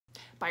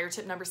Buyer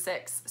tip number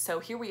 6. So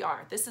here we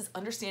are. This is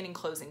understanding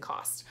closing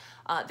costs.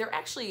 There are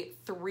actually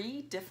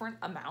 3 different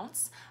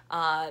amounts,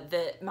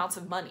 the amounts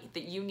of money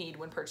that you need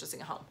when purchasing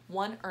a home.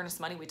 1,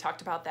 earnest money. We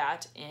talked about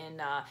that in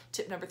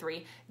tip number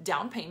 3.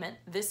 Down payment.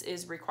 This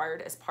is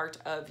required as part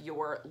of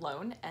your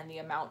loan, and the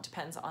amount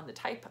depends on the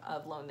type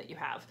of loan that you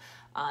have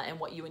and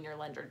what you and your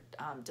lender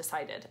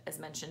decided, as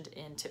mentioned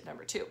in tip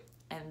number 2.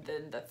 And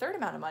then the 3rd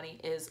amount of money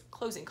is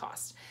closing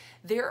costs.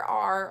 There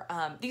are,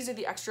 these are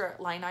the extra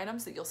line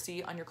items that you'll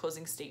see on your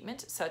closing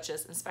statement, such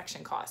as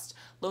inspection cost,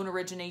 loan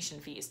origination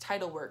fees,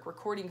 title work,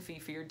 recording fee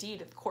for your deed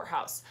at the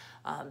courthouse,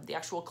 the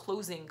actual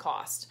closing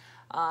cost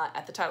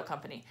at the title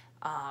company,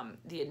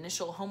 the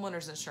initial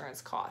homeowner's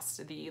insurance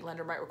cost. The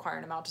lender might require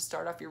an amount to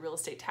start off your real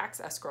estate tax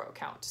escrow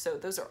account. So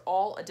those are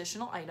all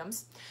additional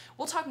items.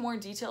 We'll talk more in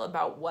detail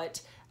about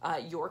what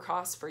your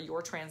costs for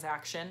your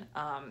transaction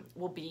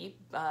will be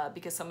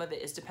because some of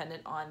it is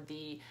dependent on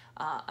the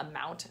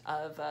amount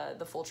of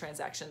the full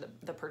transaction,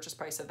 the purchase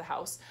price of the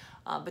house.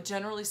 But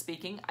generally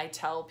speaking, I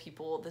tell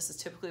people this is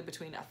typically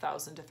between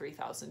 $1,000 to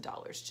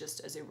 $3,000,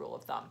 just as a rule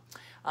of thumb.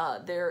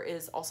 There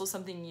is also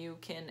something you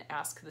can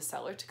ask the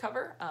seller to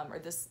cover, or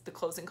the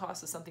closing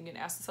cost is something you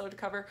can ask the seller to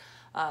cover,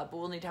 but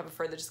we'll need to have a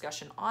further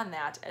discussion on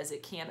that as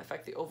it can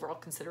affect the overall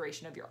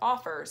consideration of your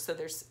offer. So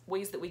there's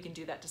ways that we can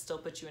do that to still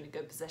put you in a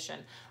good position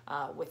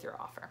with your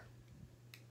offer.